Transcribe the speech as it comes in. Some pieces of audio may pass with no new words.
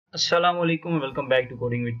Assalamu alaikum and welcome back to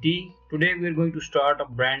Coding with T. Today we are going to start a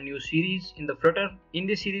brand new series in the Flutter. In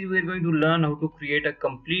this series we are going to learn how to create a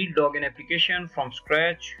complete login application from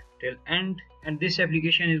scratch till end, and this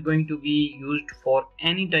application is going to be used for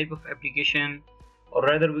any type of application, or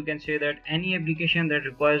rather we can say that any application that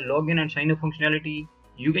requires login and sign up functionality.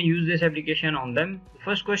 You can use this application on them. The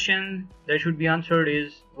first question that should be answered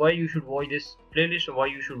is why you should watch this playlist or why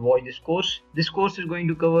you should watch this course. This course is going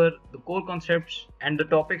to cover the core concepts and the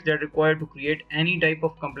topics that require to create any type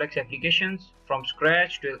of complex applications from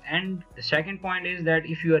scratch till end. The second point is that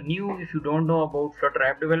if you are new, if you don't know about Flutter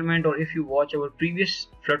app development, or if you watch our previous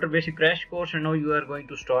Flutter basic crash course and now you are going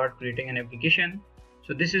to start creating an application.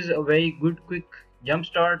 So this is a very good quick jump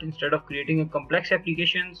start. Instead of creating a complex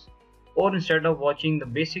applications, or instead of watching the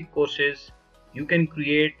basic courses, you can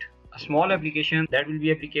create a small application that will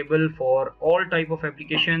be applicable for all type of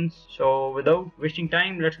applications. So without wasting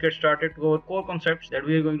time, let's get started to our core concepts that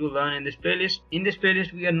we are going to learn in this playlist. In this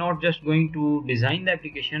playlist we are not just going to design the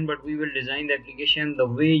application, but we will design the application the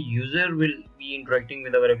way user will be interacting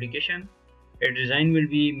with our application. Its design will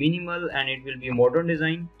be minimal and it will be a modern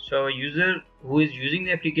design, so a user who is using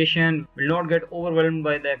the application will not get overwhelmed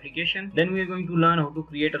by the application. Then we are going to learn how to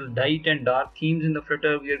create a light and dark themes in the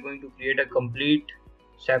Flutter. We are going to create a complete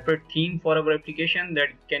separate theme for our application that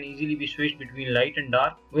can easily be switched between light and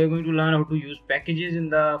dark. We are going to learn how to use packages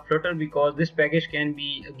in the Flutter, because this package can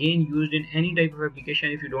be again used in any type of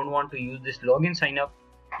application. If you don't want to use this login sign up,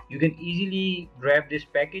 you can easily grab this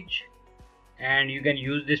package and you can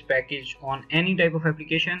use this package on any type of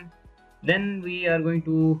application. Then we are going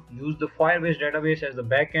to use the Firebase database as the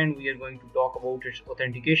backend. We are going to talk about its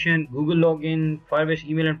authentication, Google login, Firebase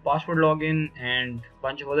email and password login, and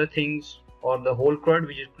bunch of other things, or the whole CRUD,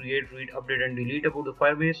 which is create, read, update and delete about the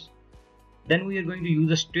Firebase. Then we are going to use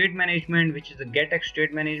the state management, which is the getX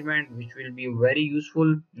state management, which will be very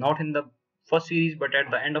useful, not in the first series but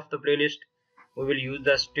at the end of the playlist. We will use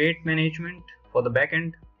the state management for the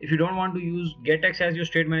backend. If you don't want to use getX as your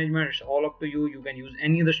state management, it's all up to you. You can use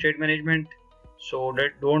any other state management, so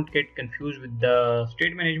that don't get confused with the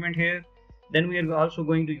state management here. Then we are also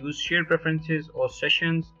going to use shared preferences or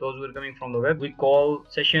sessions. Those were coming from the web. We call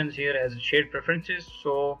sessions here as shared preferences.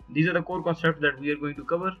 So these are the core concepts that we are going to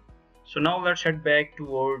cover. So now let's head back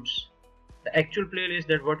towards the actual playlist,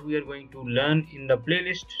 that what we are going to learn in the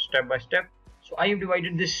playlist step by step. So I have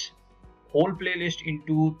divided this whole playlist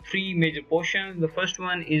into three major portions. The first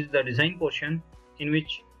one is the design portion, in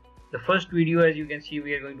which the first video, as you can see,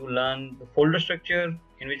 we are going to learn the folder structure,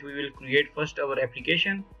 in which we will create first our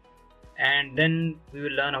application, and then we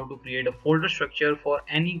will learn how to create a folder structure for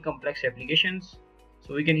any complex applications,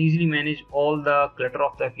 so we can easily manage all the clutter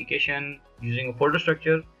of the application using a folder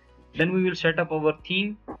structure. Then we will set up our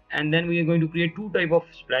theme, and then we are going to create two type of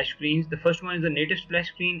splash screens. The first one is the native splash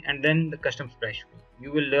screen, and then the custom splash screen.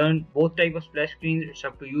 You will learn both type of splash screens. It's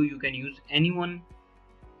up to you. You can use anyone.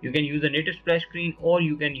 You can use the native splash screen, or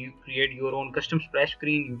you can create your own custom splash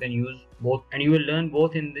screen. You can use both, and you will learn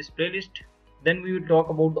both in this playlist. Then we will talk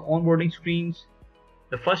about the onboarding screens,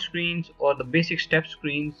 the first screens or the basic step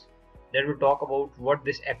screens that will talk about what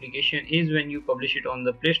this application is when you publish it on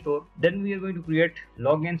the Play Store. Then we are going to create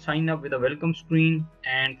login sign up with a welcome screen,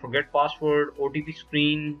 and forget password, OTP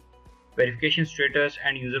screen, verification status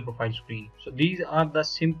and user profile screen. So these are the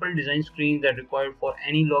simple design screens that required for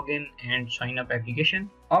any login and sign up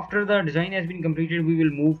application. After the design has been completed, we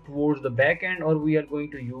will move towards the backend, or we are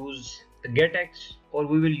going to use the getX, or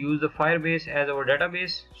we will use the Firebase as our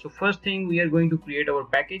database. So first thing, we are going to create our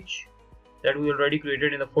package that we already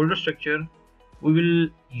created in the folder structure. We will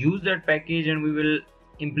use that package and we will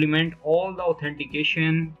implement all the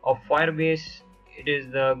authentication of Firebase. It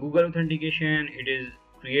is the Google authentication, it is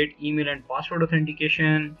create email and password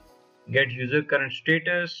authentication, get user current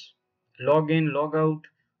status, login, logout.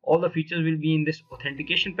 All the features will be in this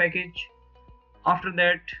authentication package. After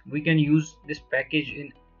that, we can use this package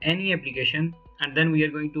in any application, and then we are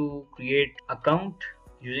going to create account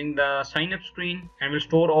using the sign up screen, and we'll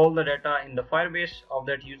store all the data in the Firebase of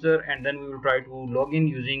that user, and then we will try to log in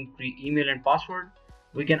using email and password.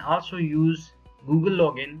 We can also use Google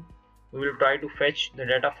login. We will try to fetch the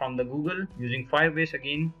data from the Google using Firebase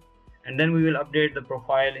again, and then we will update the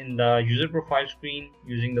profile in the user profile screen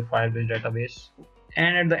using the Firebase database.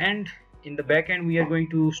 And at the end, in the backend, we are going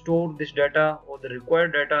to store this data or the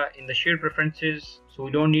required data in the shared preferences, so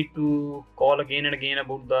we don't need to call again and again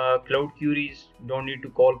about the cloud queries. We don't need to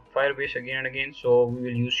call Firebase again and again, so we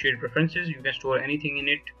will use shared preferences. You can store anything in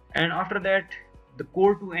it. And after that, the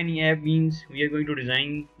core to any app means we are going to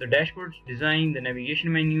design the dashboards, design the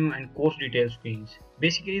navigation menu and course detail screens.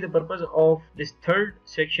 Basically, the purpose of this third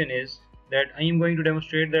section is that I am going to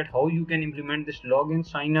demonstrate that how you can implement this login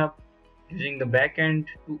sign up using the backend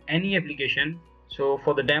to any application. So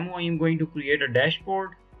for the demo, I am going to create a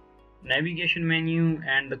dashboard, navigation menu,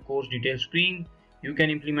 and the course detail screen. You can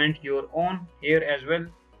implement your own here as well.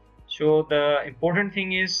 So the important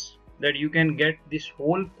thing is that you can get this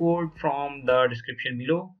whole code from the description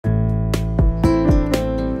below.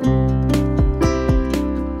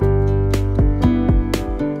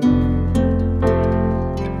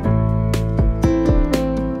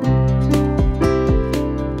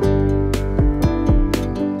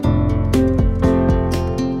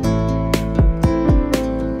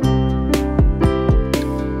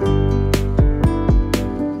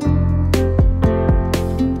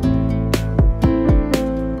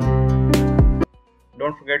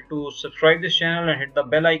 Don't forget to subscribe this channel and hit the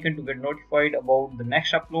bell icon to get notified about the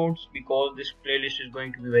next uploads, because this playlist is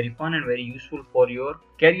going to be very fun and very useful for your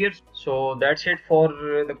careers. So that's it for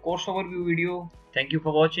the course overview video. Thank you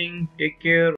for watching. Take care.